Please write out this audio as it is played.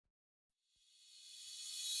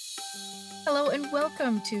Hello and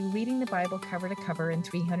welcome to Reading the Bible Cover to Cover in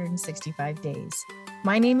 365 Days.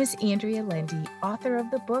 My name is Andrea Lendy, author of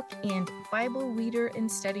the book and Bible reader and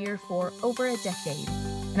studier for over a decade,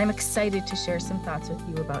 and I'm excited to share some thoughts with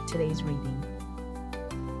you about today's reading.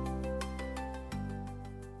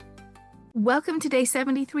 Welcome to day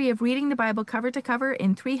 73 of Reading the Bible Cover to Cover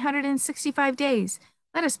in 365 Days.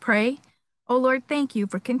 Let us pray. Oh Lord, thank you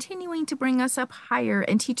for continuing to bring us up higher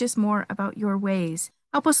and teach us more about your ways.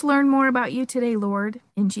 Help us learn more about you today, Lord.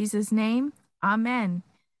 In Jesus' name, amen.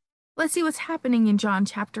 Let's see what's happening in John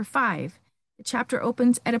chapter 5. The chapter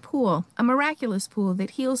opens at a pool, a miraculous pool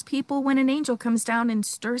that heals people when an angel comes down and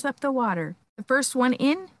stirs up the water. The first one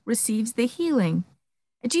in receives the healing.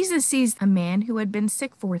 Jesus sees a man who had been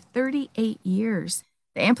sick for 38 years.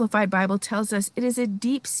 The Amplified Bible tells us it is a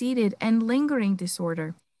deep-seated and lingering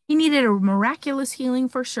disorder. He needed a miraculous healing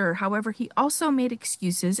for sure. However, he also made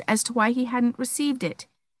excuses as to why he hadn't received it.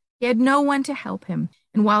 He had no one to help him,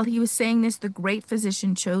 and while he was saying this, the great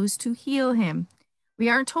physician chose to heal him. We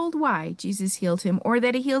aren't told why Jesus healed him or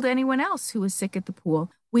that he healed anyone else who was sick at the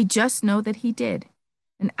pool. We just know that he did.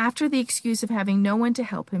 And after the excuse of having no one to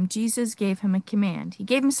help him, Jesus gave him a command. He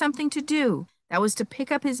gave him something to do. That was to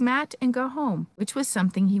pick up his mat and go home, which was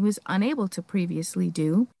something he was unable to previously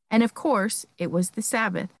do. And of course, it was the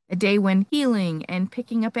Sabbath, a day when healing and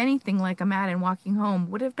picking up anything like a mat and walking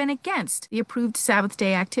home would have been against the approved Sabbath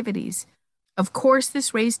day activities. Of course,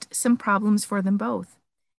 this raised some problems for them both.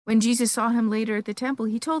 When Jesus saw him later at the temple,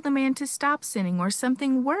 he told the man to stop sinning or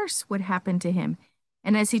something worse would happen to him.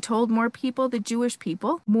 And as he told more people, the Jewish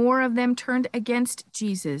people, more of them turned against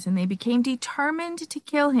Jesus and they became determined to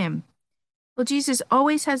kill him. Well, Jesus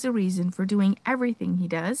always has a reason for doing everything he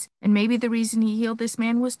does, and maybe the reason he healed this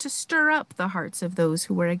man was to stir up the hearts of those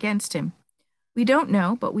who were against him. We don't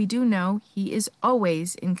know, but we do know he is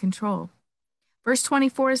always in control. Verse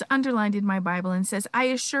 24 is underlined in my Bible and says, I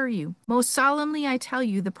assure you, most solemnly I tell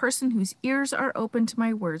you, the person whose ears are open to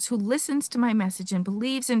my words, who listens to my message and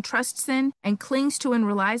believes and trusts in and clings to and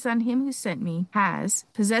relies on him who sent me,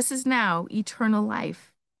 possesses now eternal life.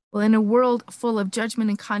 Well, in a world full of judgment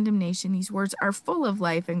and condemnation, these words are full of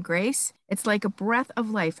life and grace. It's like a breath of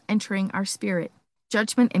life entering our spirit.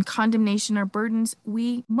 Judgment and condemnation are burdens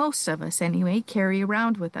we, most of us anyway, carry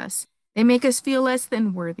around with us. They make us feel less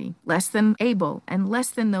than worthy, less than able, and less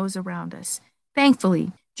than those around us.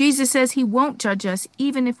 Thankfully, Jesus says he won't judge us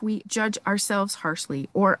even if we judge ourselves harshly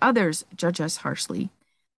or others judge us harshly.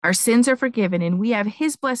 Our sins are forgiven and we have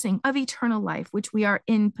his blessing of eternal life, which we are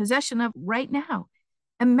in possession of right now.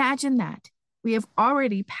 Imagine that. We have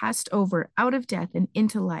already passed over out of death and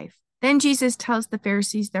into life. Then Jesus tells the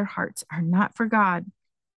Pharisees their hearts are not for God.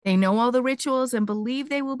 They know all the rituals and believe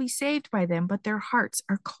they will be saved by them, but their hearts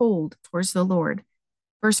are cold towards the Lord.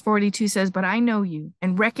 Verse 42 says, But I know you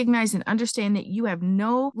and recognize and understand that you have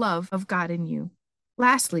no love of God in you.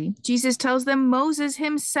 Lastly, Jesus tells them Moses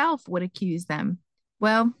himself would accuse them.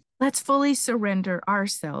 Well, let's fully surrender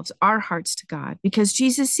ourselves, our hearts to God, because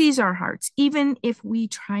Jesus sees our hearts, even if we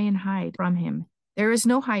try and hide from him. There is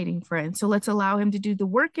no hiding, friends, so let's allow him to do the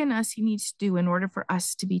work in us he needs to do in order for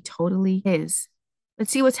us to be totally his.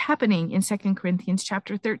 Let's see what's happening in 2 Corinthians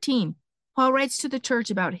chapter 13. Paul writes to the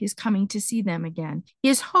church about his coming to see them again. He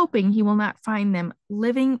is hoping he will not find them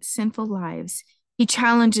living sinful lives. He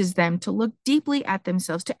challenges them to look deeply at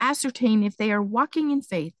themselves to ascertain if they are walking in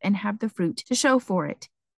faith and have the fruit to show for it.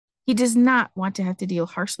 He does not want to have to deal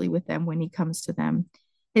harshly with them when he comes to them.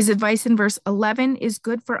 His advice in verse 11 is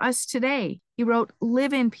good for us today. He wrote,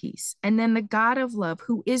 Live in peace, and then the God of love,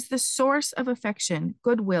 who is the source of affection,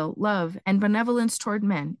 goodwill, love, and benevolence toward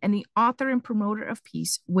men, and the author and promoter of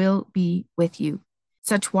peace, will be with you.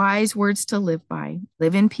 Such wise words to live by.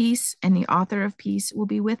 Live in peace, and the author of peace will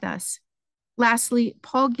be with us. Lastly,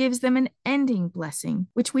 Paul gives them an ending blessing,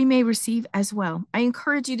 which we may receive as well. I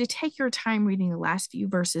encourage you to take your time reading the last few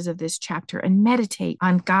verses of this chapter and meditate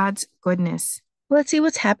on God's goodness. Let's see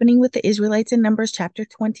what's happening with the Israelites in Numbers chapter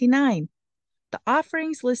 29. The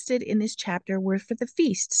offerings listed in this chapter were for the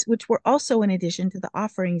feasts, which were also in addition to the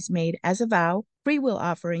offerings made as a vow, free will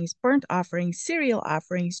offerings, burnt offerings, cereal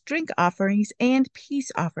offerings, drink offerings, and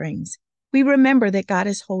peace offerings. We remember that God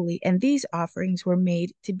is holy, and these offerings were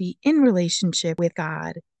made to be in relationship with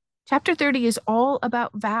God. Chapter 30 is all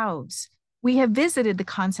about vows. We have visited the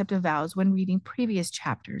concept of vows when reading previous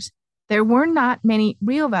chapters. There were not many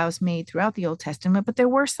real vows made throughout the Old Testament, but there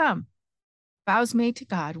were some. Vows made to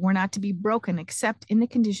God were not to be broken except in the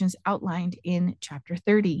conditions outlined in chapter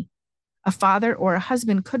 30. A father or a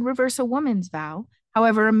husband could reverse a woman's vow.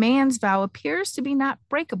 However, a man's vow appears to be not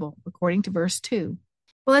breakable, according to verse 2.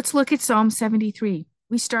 Well, let's look at Psalm 73.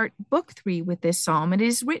 We start book 3 with this psalm. It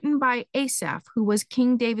is written by Asaph, who was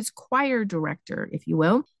King David's choir director, if you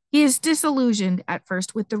will. He is disillusioned at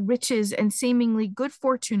first with the riches and seemingly good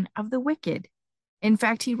fortune of the wicked. In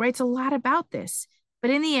fact, he writes a lot about this,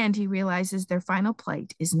 but in the end, he realizes their final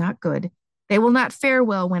plight is not good. They will not fare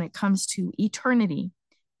well when it comes to eternity.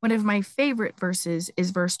 One of my favorite verses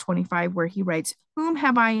is verse 25, where he writes, "Whom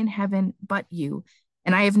have I in heaven but you?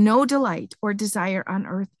 And I have no delight or desire on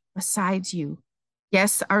earth besides you."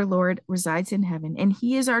 Yes, our Lord resides in heaven, and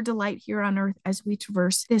he is our delight here on earth as we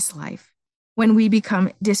traverse this life. When we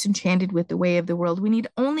become disenchanted with the way of the world, we need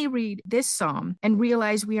only read this psalm and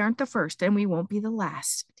realize we aren't the first and we won't be the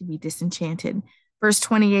last to be disenchanted. Verse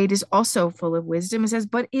 28 is also full of wisdom. It says,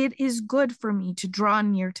 "But it is good for me to draw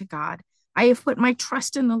near to God. I have put my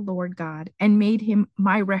trust in the Lord God and made him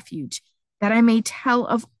my refuge, that I may tell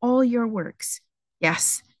of all your works."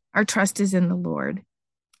 Yes, our trust is in the Lord.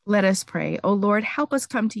 Let us pray. O Lord, help us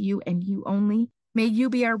come to you and you only. May you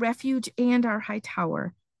be our refuge and our high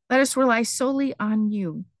tower. Let us rely solely on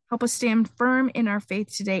you. Help us stand firm in our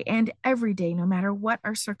faith today and every day, no matter what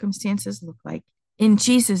our circumstances look like. In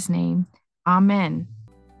Jesus' name, amen.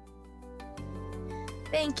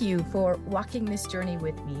 Thank you for walking this journey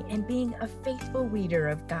with me and being a faithful reader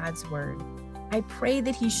of God's Word. I pray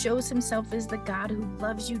that he shows himself as the God who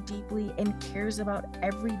loves you deeply and cares about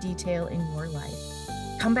every detail in your life.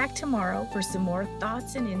 Come back tomorrow for some more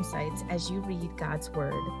thoughts and insights as you read God's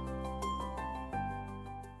Word.